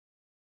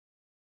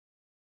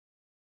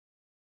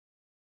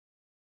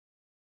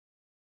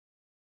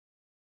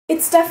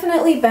It's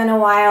definitely been a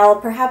while,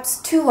 perhaps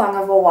too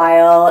long of a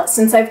while,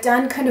 since I've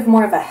done kind of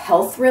more of a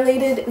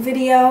health-related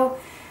video.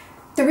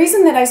 The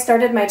reason that I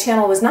started my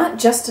channel was not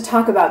just to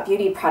talk about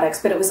beauty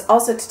products, but it was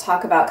also to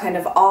talk about kind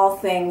of all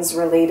things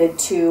related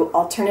to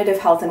alternative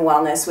health and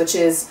wellness, which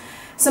is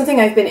something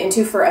I've been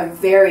into for a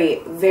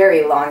very,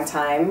 very long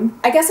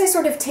time. I guess I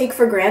sort of take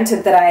for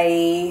granted that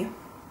I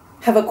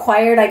have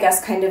acquired, I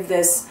guess, kind of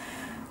this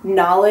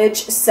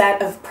knowledge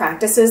set of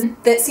practices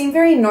that seem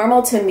very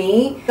normal to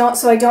me,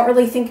 so I don't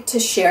really think to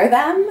share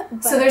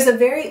them. So there's a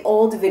very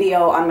old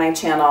video on my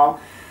channel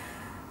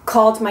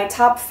called my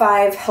top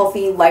 5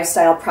 healthy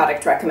lifestyle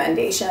product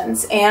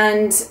recommendations,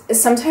 and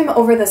sometime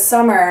over the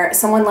summer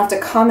someone left a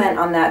comment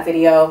on that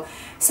video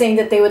saying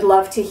that they would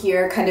love to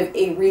hear kind of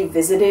a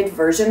revisited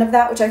version of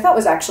that, which I thought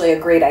was actually a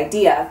great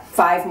idea.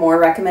 5 more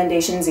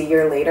recommendations a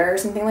year later or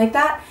something like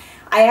that.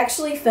 I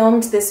actually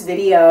filmed this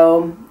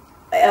video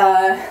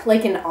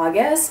like in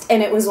August,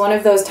 and it was one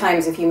of those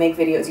times, if you make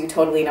videos you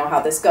totally know how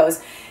this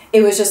goes.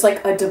 It was just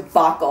like a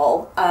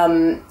debacle.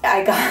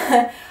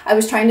 I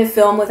was trying to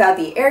film without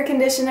the air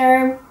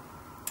conditioner,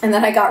 and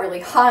then I got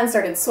really hot and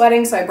started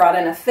sweating, so I brought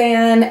in a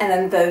fan, and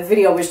then the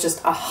video was just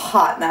a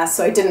hot mess,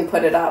 so I didn't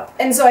put it up.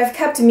 And so I've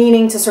kept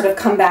meaning to sort of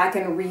come back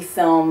and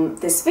refilm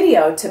this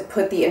video to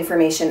put the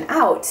information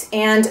out.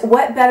 And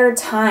what better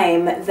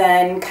time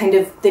than kind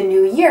of the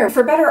new year?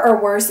 For better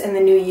or worse, in the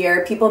new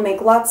year, people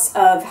make lots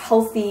of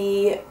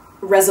healthy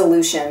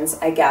resolutions,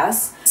 I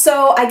guess.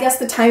 So I guess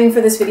the timing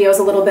for this video is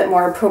a little bit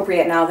more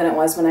appropriate now than it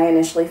was when I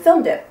initially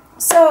filmed it.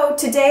 So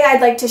today I'd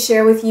like to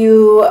share with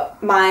you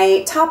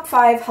my top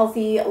 5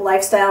 healthy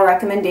lifestyle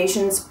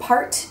recommendations,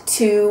 part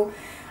 2,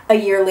 a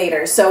year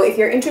later. So if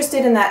you're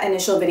interested in that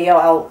initial video,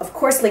 I'll of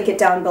course link it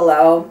down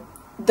below.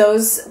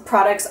 Those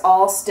products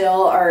all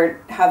still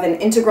have an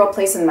integral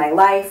place in my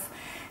life,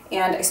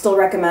 and I still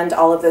recommend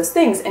all of those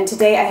things. And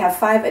today I have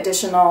 5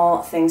 additional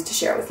things to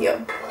share with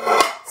you.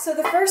 So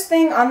the first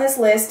thing on this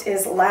list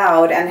is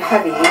loud and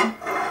heavy,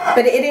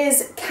 but it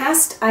is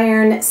cast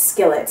iron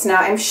skillets. Now,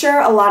 I'm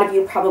sure a lot of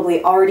you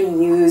probably already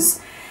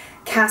use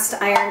cast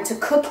iron to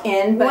cook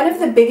in, but one of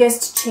the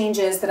biggest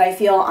changes that I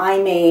feel I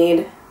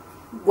made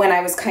when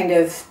I was kind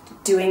of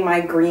doing my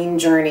green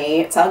journey,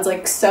 it sounds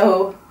like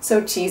so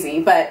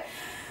cheesy, but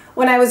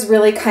when I was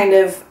really kind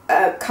of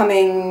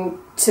coming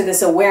to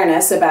this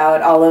awareness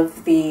about all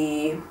of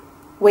the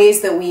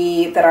ways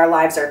that our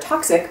lives are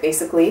toxic,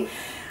 basically,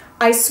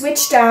 I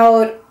switched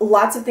out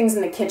lots of things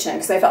in the kitchen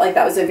because I felt like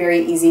that was a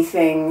very easy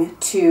thing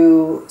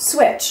to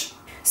switch.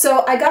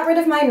 So I got rid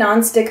of my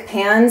nonstick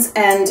pans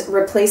and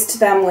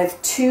replaced them with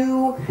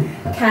 2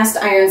 cast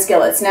iron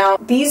skillets. Now,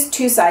 these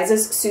 2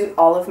 sizes suit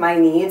all of my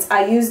needs.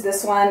 I use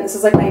this one. This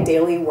is like my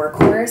daily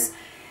workhorse.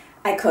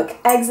 I cook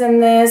eggs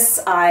in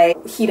this, I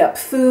heat up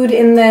food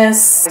in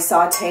this, I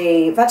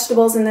saute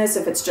vegetables in this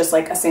if it's just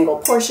like a single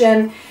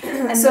portion.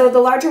 And so the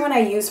larger one I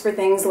use for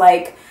things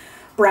like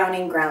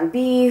browning ground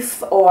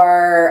beef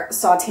or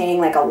sauteing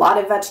like a lot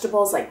of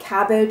vegetables like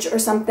cabbage or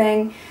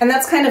something. And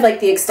that's kind of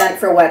like the extent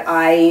for what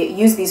I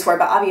use these for,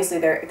 but obviously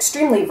they're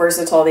extremely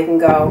versatile. They can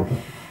go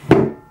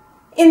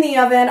in the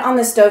oven, on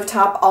the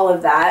stovetop, all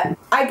of that.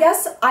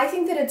 I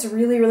think that it's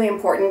really, really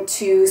important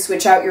to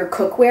switch out your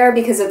cookware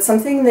because it's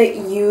something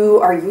that you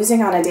are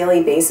using on a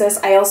daily basis.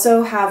 I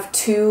also have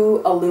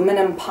 2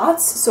 aluminum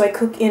pots, so I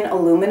cook in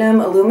aluminum.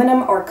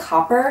 Aluminum or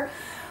copper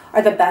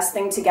are the best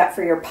thing to get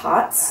for your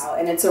pots,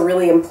 and it's a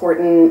really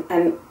important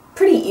and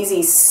pretty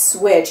easy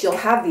switch. You'll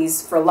have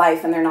these for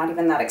life and they're not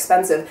even that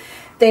expensive.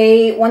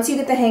 Once you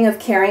get the hang of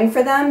caring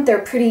for them, they're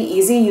pretty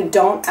easy. You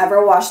don't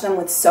ever wash them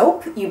with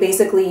soap. You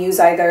basically use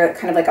either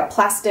kind of like a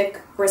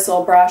plastic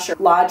bristle brush or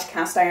Lodge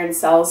cast iron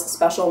sells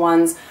special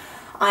ones.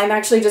 I'm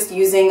actually just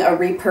using a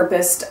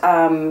repurposed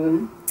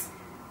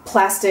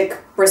plastic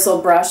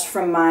bristle brush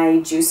from my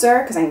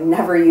juicer because I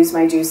never use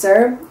my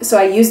juicer. So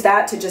I use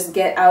that to just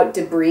get out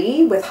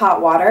debris with hot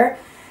water.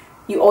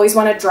 You always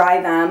want to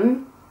dry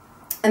them.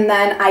 And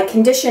then I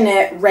condition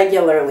it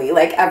regularly,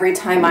 like every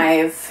time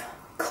I've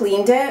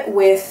cleaned it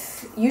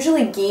with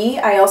usually ghee.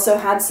 I also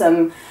had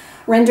some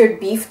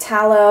rendered beef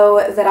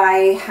tallow that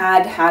I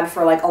had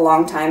for like a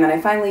long time, and I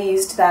finally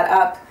used that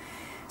up.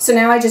 So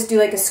now I just do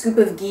like a scoop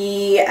of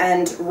ghee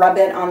and rub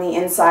it on the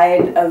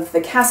inside of the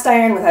cast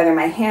iron with either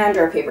my hand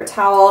or a paper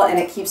towel, and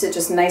it keeps it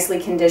just nicely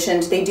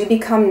conditioned. They do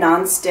become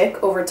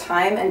non-stick over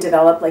time and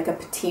develop like a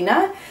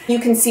patina. You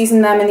can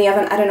season them in the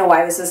oven. I don't know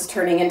why this is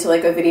turning into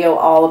like a video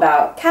all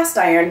about cast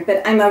iron,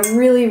 but I'm a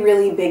really,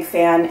 really big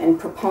fan and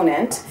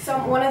proponent. So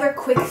one other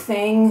quick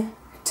thing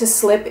to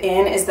slip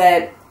in is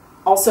that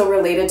also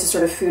related to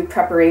sort of food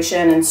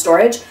preparation and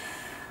storage,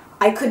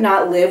 I could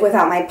not live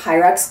without my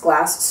Pyrex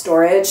glass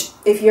storage.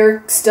 If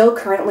you're still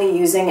currently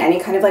using any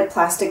kind of like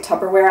plastic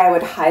Tupperware, I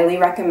would highly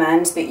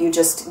recommend that you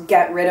just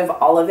get rid of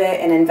all of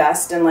it and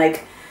invest in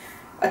like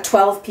a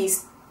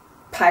 12-piece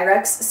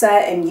Pyrex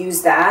set and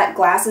use that.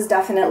 Glass is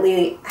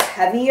definitely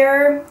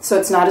heavier, so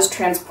it's not as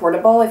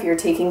transportable if you're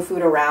taking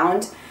food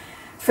around.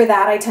 For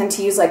that, I tend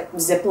to use like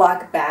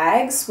Ziploc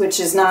bags, which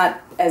is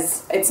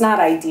it's not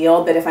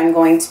ideal, but if I'm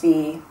going to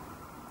be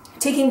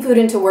taking food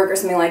into work or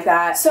something like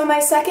that. So my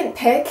second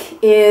pick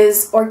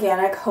is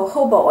organic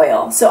jojoba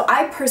oil. So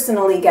I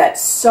personally get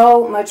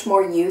so much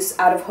more use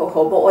out of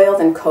jojoba oil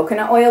than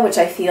coconut oil, which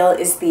I feel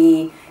is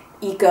the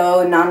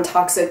eco,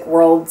 non-toxic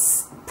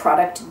world's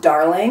product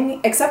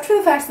darling, except for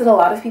the fact that a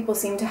lot of people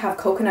seem to have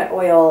coconut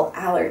oil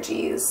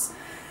allergies.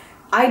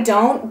 I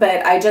don't,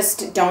 but I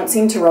just don't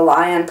seem to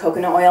rely on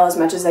coconut oil as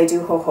much as I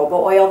do jojoba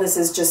oil. This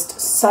is just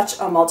such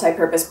a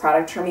multi-purpose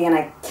product for me and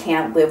I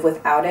can't live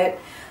without it.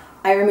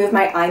 I remove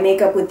my eye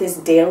makeup with this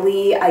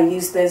daily. I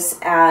use this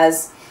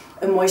as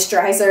a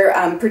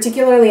moisturizer,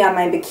 particularly on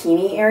my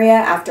bikini area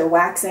after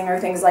waxing or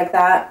things like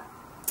that,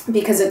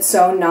 because it's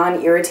so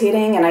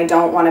non-irritating and I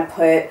don't want to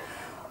put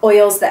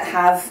oils that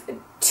have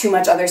too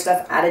much other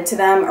stuff added to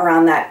them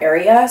around that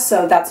area.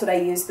 So that's what I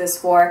use this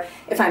for.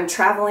 If I'm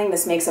traveling,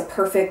 this makes a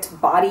perfect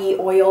body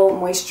oil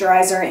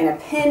moisturizer in a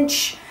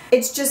pinch.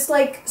 It's just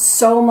like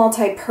so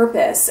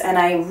multi-purpose and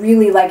I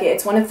really like it.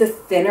 It's one of the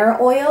thinner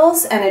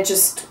oils and it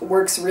just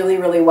works really,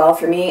 really well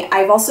for me.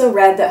 I've also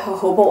read that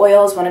jojoba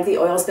oil is one of the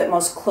oils that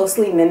most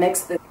closely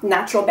mimics the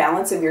natural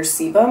balance of your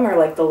sebum, or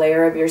like the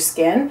layer of your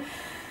skin.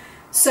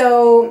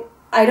 So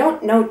I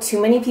don't know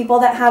too many people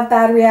that have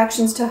bad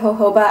reactions to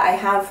jojoba. I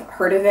have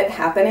heard of it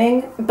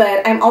happening,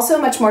 but I'm also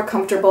much more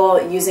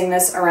comfortable using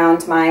this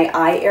around my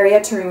eye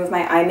area to remove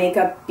my eye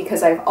makeup,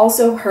 because I've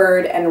also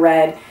heard and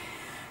read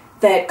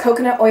that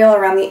coconut oil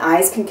around the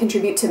eyes can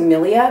contribute to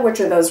milia, which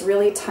are those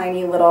really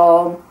tiny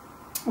little,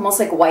 almost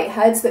like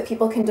whiteheads that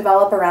people can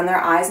develop around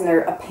their eyes, and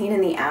they're a pain in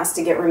the ass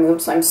to get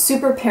removed. So I'm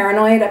super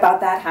paranoid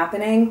about that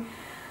happening.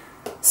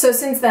 So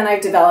since then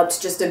I've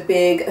developed just a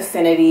big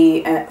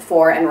affinity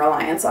for and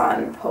reliance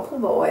on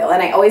jojoba oil.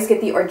 And I always get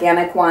the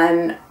organic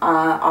one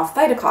off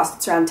Vitacost.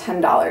 It's around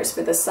 $10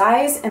 for the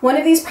size. And one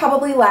of these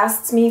probably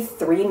lasts me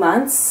 3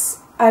 months,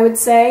 I would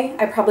say.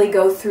 I probably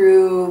go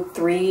through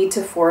 3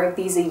 to 4 of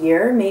these a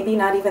year, maybe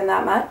not even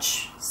that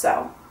much.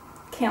 So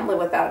can't live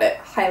without it.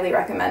 Highly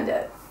recommend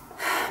it.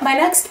 My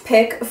next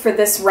pick for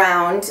this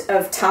round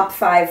of top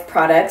 5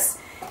 products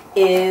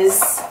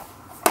is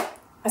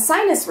a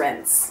sinus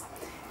rinse.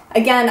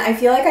 Again, I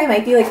feel like I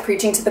might be like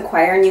preaching to the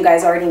choir and you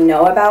guys already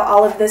know about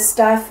all of this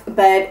stuff,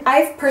 but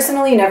I've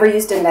personally never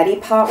used a neti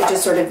pot, which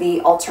is sort of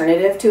the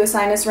alternative to a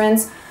sinus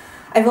rinse.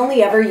 I've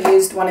only ever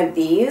used one of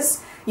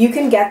these. You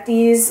can get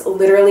these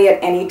literally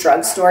at any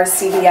drugstore.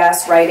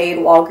 CVS, Rite Aid,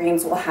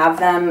 Walgreens will have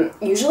them.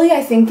 Usually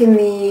I think in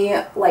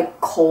the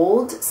like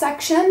cold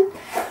section,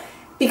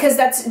 because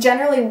that's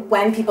generally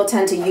when people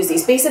tend to use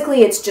these.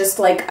 Basically it's just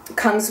like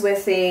comes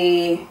with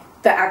the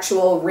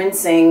actual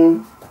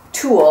rinsing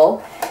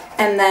tool,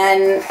 and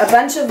then a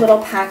bunch of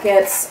little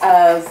packets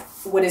of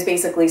what is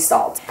basically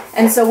salt.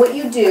 And so what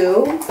you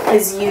do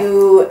is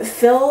you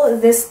fill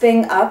this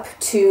thing up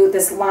to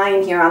this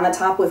line here on the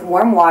top with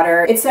warm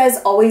water. It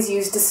says always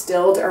use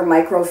distilled or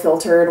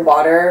microfiltered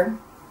water.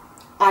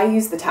 I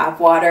use the tap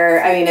water.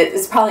 I mean,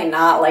 it's probably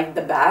not like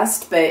the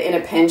best, but in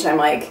a pinch I'm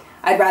like,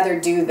 I'd rather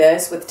do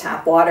this with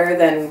tap water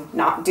than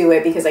not do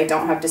it because I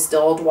don't have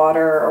distilled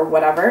water or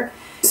whatever.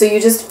 So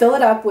you just fill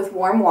it up with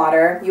warm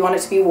water. You want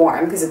it to be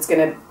warm because it's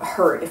going to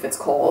hurt if it's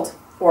cold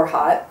or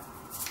hot.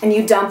 And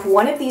you dump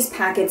one of these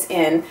packets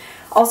in.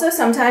 Also,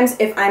 sometimes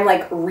if I'm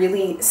like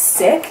really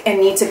sick and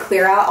need to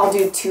clear out, I'll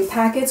do 2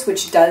 packets,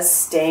 which does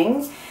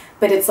sting,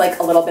 but it's like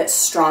a little bit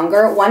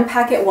stronger. 1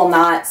 packet will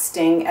not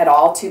sting at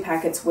all. 2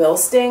 packets will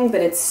sting,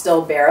 but it's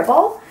still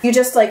bearable. You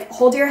just like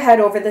hold your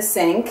head over the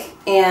sink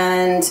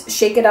and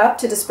shake it up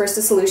to disperse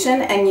the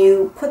solution, and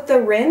you put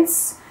the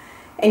rinse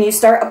and you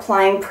start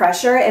applying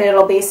pressure, and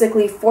it'll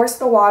basically force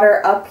the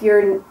water up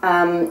your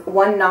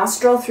one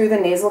nostril through the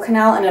nasal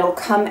canal, and it'll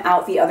come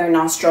out the other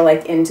nostril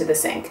like into the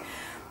sink.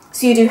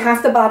 So you do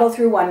half the bottle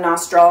through one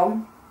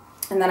nostril,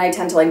 and then I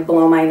tend to like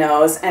blow my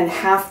nose, and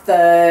half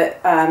the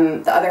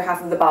other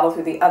half of the bottle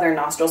through the other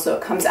nostril, so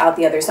it comes out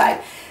the other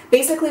side.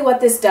 Basically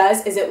what this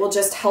does is it will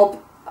just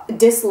help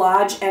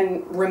dislodge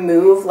and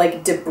remove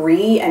like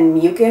debris and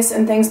mucus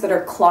and things that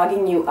are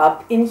clogging you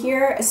up in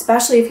here,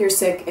 especially if you're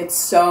sick. It's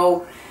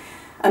so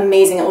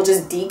amazing. It will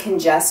just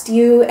decongest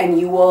you and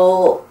you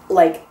will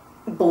like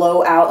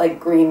blow out like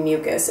green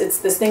mucus.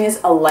 This thing is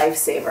a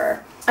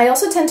lifesaver. I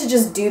also tend to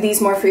just do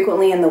these more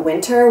frequently in the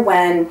winter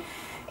when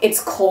it's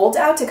cold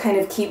out, to kind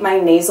of keep my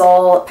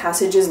nasal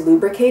passages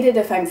lubricated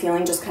if I'm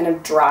feeling just kind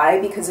of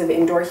dry because of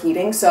indoor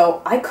heating.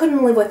 So I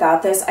couldn't live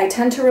without this. I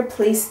tend to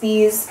replace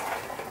these,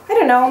 I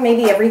don't know,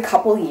 maybe every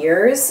couple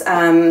years.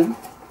 You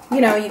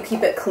know, you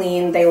keep it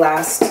clean, they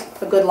last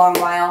a good long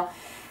while.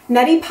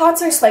 Neti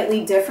pots are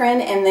slightly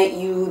different in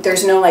that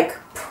there's no like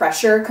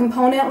pressure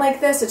component like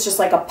this. It's just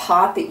like a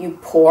pot that you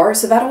pour.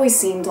 So that always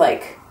seemed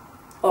like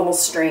a little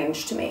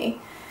strange to me.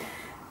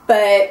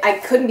 But I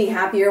couldn't be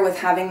happier with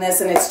having this,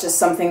 and it's just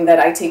something that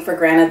I take for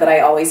granted that I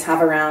always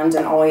have around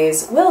and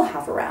always will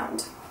have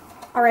around.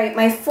 All right,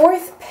 my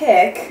 4th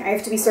pick, I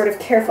have to be sort of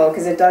careful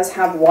because it does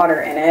have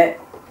water in it,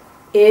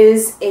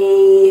 is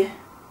a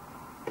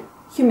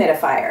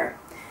humidifier.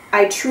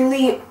 I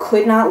truly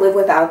could not live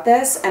without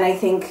this, and I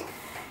think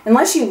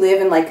unless you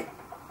live in like,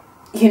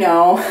 you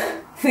know,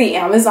 the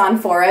Amazon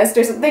forest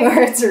or something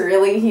where it's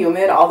really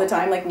humid all the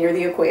time, like near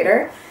the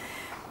equator.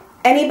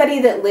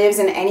 Anybody that lives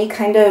in any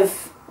kind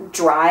of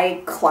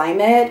dry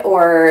climate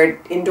or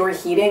indoor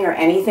heating or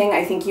anything,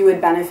 I think you would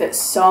benefit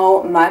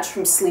so much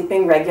from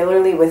sleeping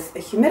regularly with a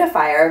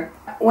humidifier.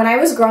 When I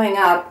was growing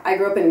up, I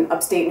grew up in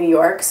upstate New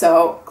York,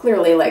 so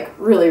clearly like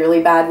really,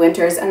 really bad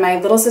winters, and my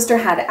little sister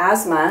had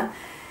asthma,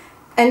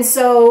 and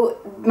so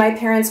my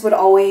parents would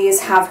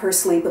always have her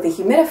sleep with a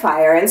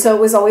humidifier, and so it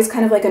was always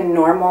kind of like a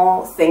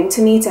normal thing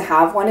to me to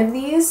have one of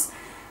these,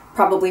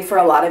 probably for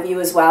a lot of you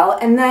as well.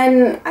 And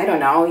then, I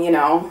don't know,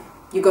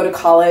 you go to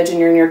college and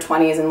you're in your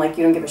 20s and like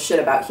you don't give a shit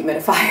about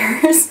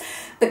humidifiers.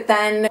 But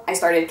then I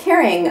started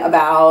caring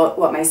about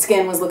what my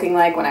skin was looking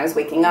like when I was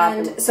waking up.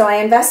 And so I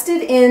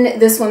invested in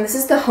this one. This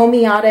is the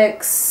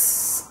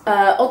Homeotics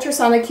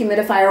ultrasonic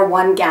humidifier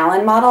 1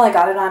 gallon model. I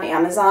got it on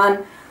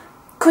Amazon.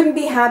 Couldn't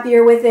be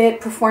happier with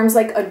it. Performs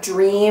like a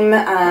dream.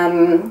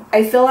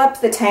 I fill up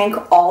the tank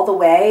all the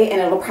way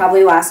and it'll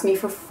probably last me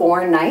for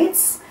 4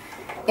 nights.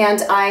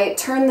 And I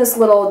turn this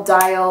little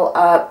dial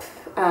up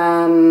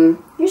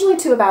usually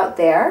to about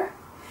there.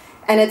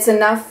 And it's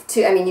enough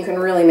to, I mean, you can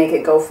really make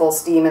it go full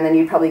steam, and then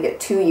you'd probably get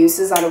 2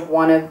 uses out of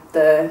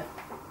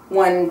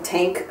one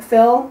tank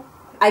fill.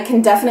 I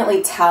can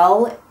definitely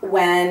tell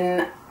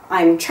when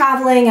I'm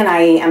traveling and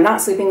I am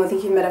not sleeping with a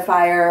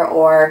humidifier,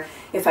 or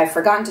if I've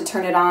forgotten to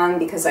turn it on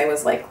because I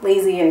was like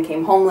lazy and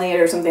came home late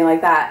or something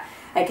like that,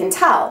 I can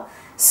tell.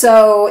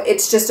 So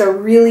it's just a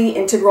really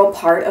integral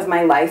part of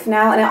my life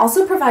now, and it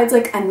also provides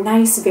like a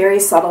nice, very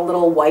subtle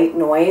little white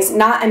noise.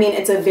 Not, I mean,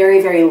 it's a very,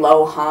 very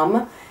low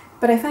hum,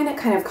 but I find it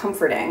kind of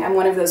comforting. I'm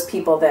one of those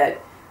people that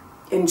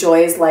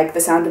enjoys like the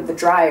sound of the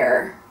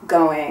dryer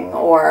going,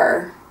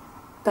 or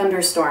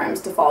thunderstorms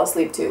to fall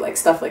asleep to, like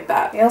stuff like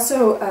that. I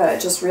also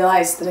just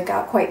realized that it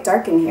got quite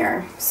dark in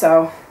here,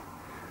 so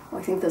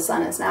I think the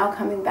sun is now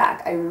coming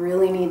back. I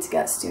really need to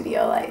get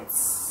studio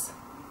lights.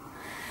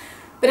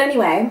 But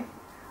anyway,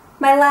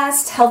 my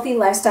last healthy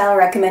lifestyle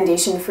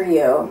recommendation for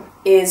you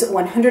is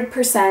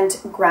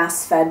 100%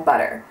 grass-fed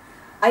butter.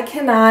 I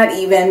cannot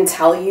even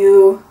tell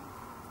you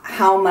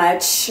how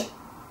much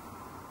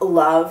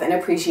love and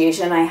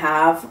appreciation I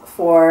have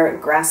for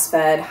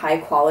grass-fed,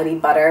 high-quality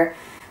butter.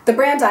 The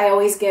brand I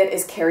always get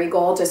is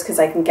Kerrygold, just because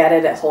I can get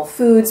it at Whole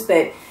Foods,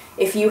 but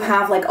if you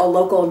have like a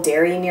local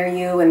dairy near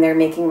you and they're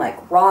making like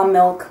raw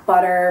milk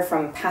butter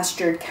from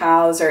pastured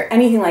cows or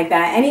anything like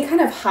that, any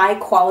kind of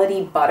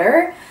high-quality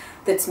butter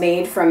that's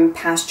made from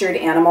pastured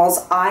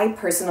animals, I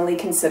personally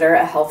consider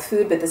a health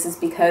food, but this is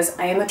because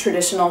I am a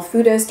traditional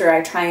foodist, or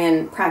I try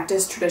and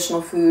practice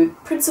traditional food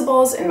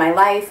principles in my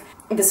life.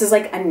 This is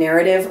like a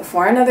narrative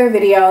for another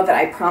video that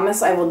I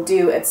promise I will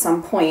do at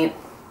some point.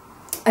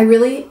 I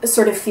really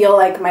sort of feel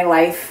like my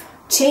life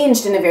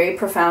changed in a very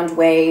profound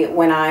way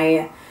when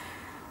I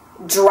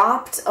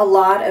dropped a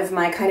lot of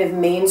my kind of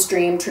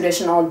mainstream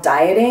traditional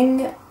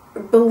dieting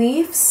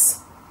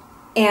beliefs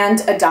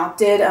and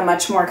adopted a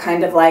much more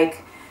kind of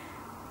like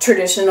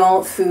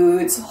traditional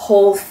foods,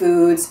 whole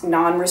foods,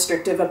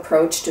 non-restrictive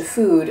approach to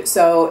food.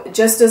 So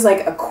just as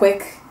like a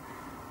quick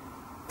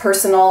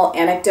personal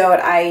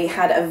anecdote, I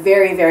had a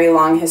very, very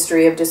long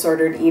history of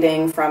disordered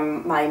eating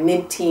from my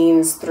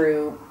mid-teens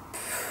through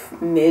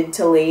mid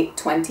to late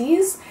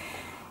 20s.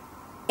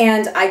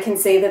 And I can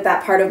say that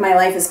that part of my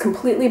life is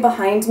completely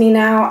behind me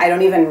now. I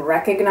don't even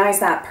recognize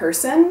that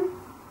person.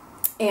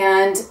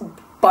 And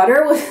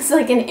butter was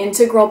like an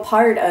integral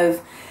part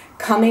of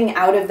coming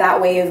out of that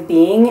way of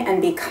being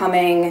and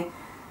becoming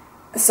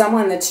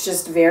someone that's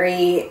just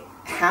very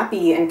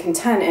happy and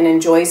content and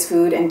enjoys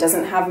food and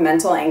doesn't have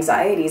mental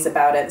anxieties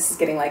about it. This is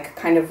getting like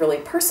kind of really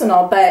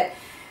personal, but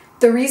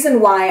the reason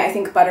why I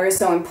think butter is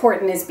so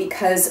important is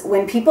because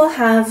when people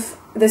have,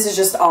 this is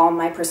just all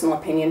my personal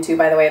opinion too,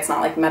 by the way, it's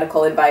not like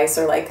medical advice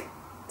or like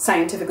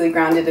scientifically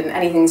grounded in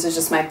anything, this is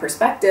just my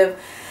perspective.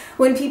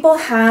 When people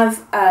have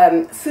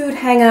food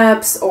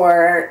hang-ups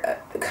or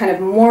kind of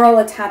moral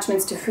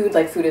attachments to food,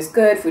 like food is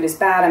good, food is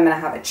bad, I'm gonna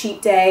have a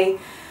cheat day,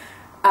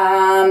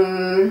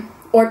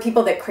 or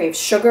people that crave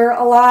sugar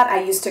a lot.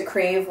 I used to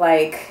crave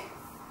like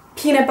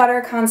peanut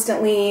butter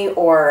constantly,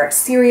 or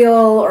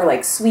cereal, or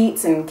like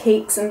sweets and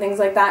cakes and things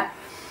like that.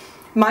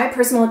 My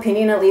personal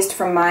opinion, at least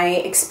from my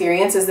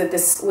experience, is that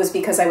this was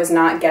because I was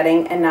not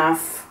getting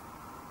enough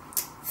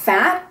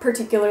fat,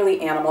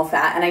 particularly animal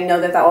fat, and I know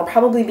that that will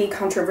probably be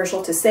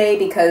controversial to say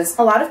because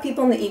a lot of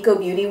people in the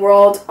eco-beauty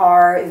world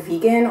are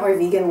vegan or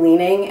vegan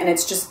leaning, and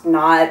it's just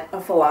not a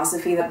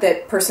philosophy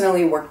that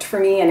personally worked for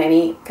me in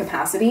any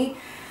capacity.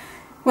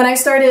 When I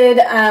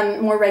started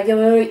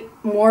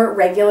more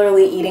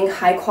regularly eating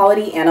high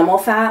quality animal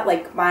fat,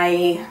 like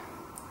my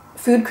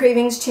food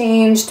cravings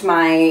changed,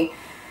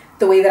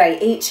 the way that I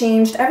ate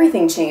changed,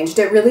 everything changed.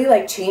 It really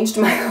like changed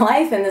my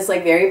life in this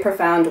like very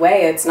profound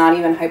way. It's not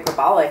even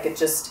hyperbolic. It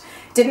just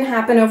didn't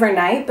happen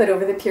overnight, but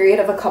over the period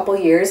of a couple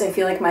years, I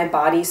feel like my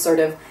body sort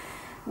of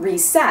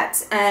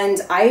reset.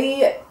 And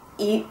I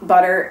eat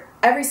butter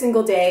every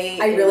single day.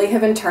 I really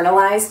have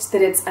internalized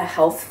that it's a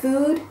health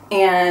food,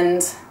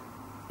 and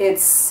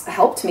it's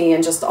helped me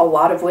in just a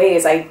lot of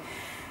ways. I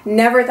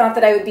Never thought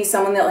that I would be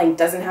someone that like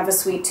doesn't have a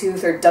sweet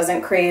tooth or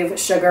doesn't crave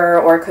sugar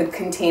or could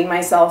contain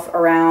myself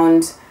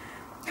around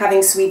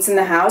having sweets in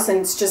the house, and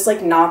it's just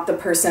like not the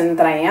person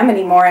that I am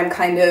anymore. I'm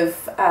kind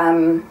of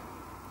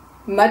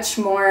much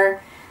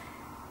more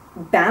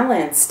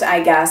balanced,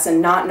 I guess,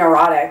 and not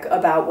neurotic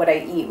about what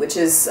I eat, which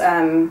is,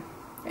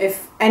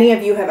 if any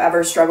of you have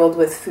ever struggled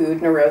with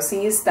food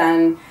neuroses,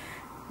 then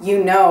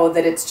you know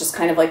that it's just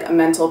kind of like a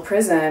mental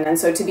prison. And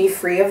so to be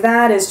free of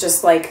that is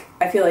just like,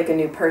 I feel like a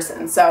new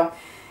person. So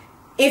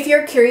if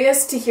you're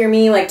curious to hear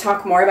me like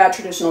talk more about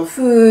traditional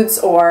foods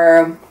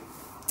or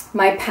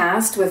my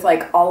past with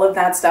like all of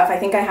that stuff, I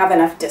think I have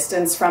enough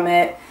distance from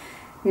it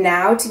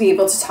now to be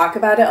able to talk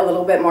about it a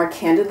little bit more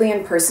candidly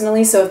and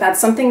personally. So if that's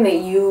something that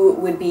you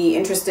would be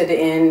interested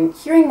in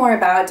hearing more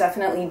about,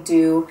 definitely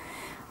do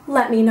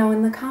let me know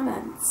in the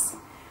comments.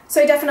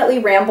 So I definitely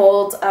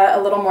rambled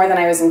a little more than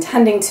I was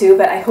intending to,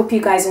 but I hope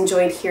you guys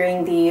enjoyed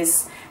hearing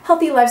these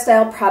healthy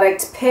lifestyle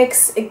product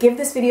picks. Give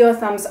this video a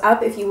thumbs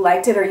up if you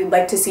liked it or you'd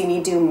like to see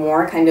me do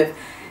more kind of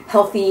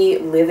healthy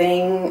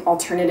living,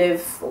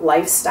 alternative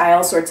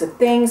lifestyle sorts of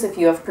things. If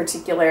you have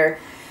particular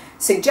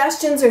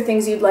suggestions or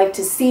things you'd like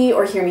to see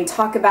or hear me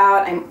talk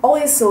about, I'm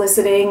always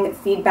soliciting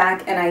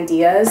feedback and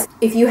ideas.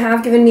 If you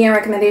have given me a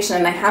recommendation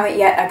and I haven't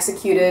yet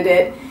executed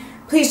it,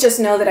 please just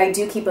know that I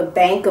do keep a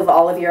bank of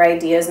all of your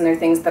ideas, and they're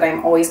things that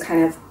I'm always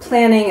kind of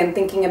planning and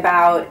thinking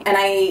about, and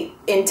I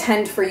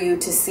intend for you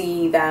to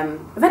see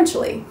them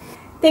eventually.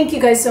 Thank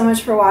you guys so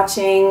much for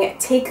watching.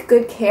 Take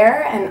good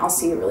care, and I'll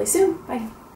see you really soon. Bye.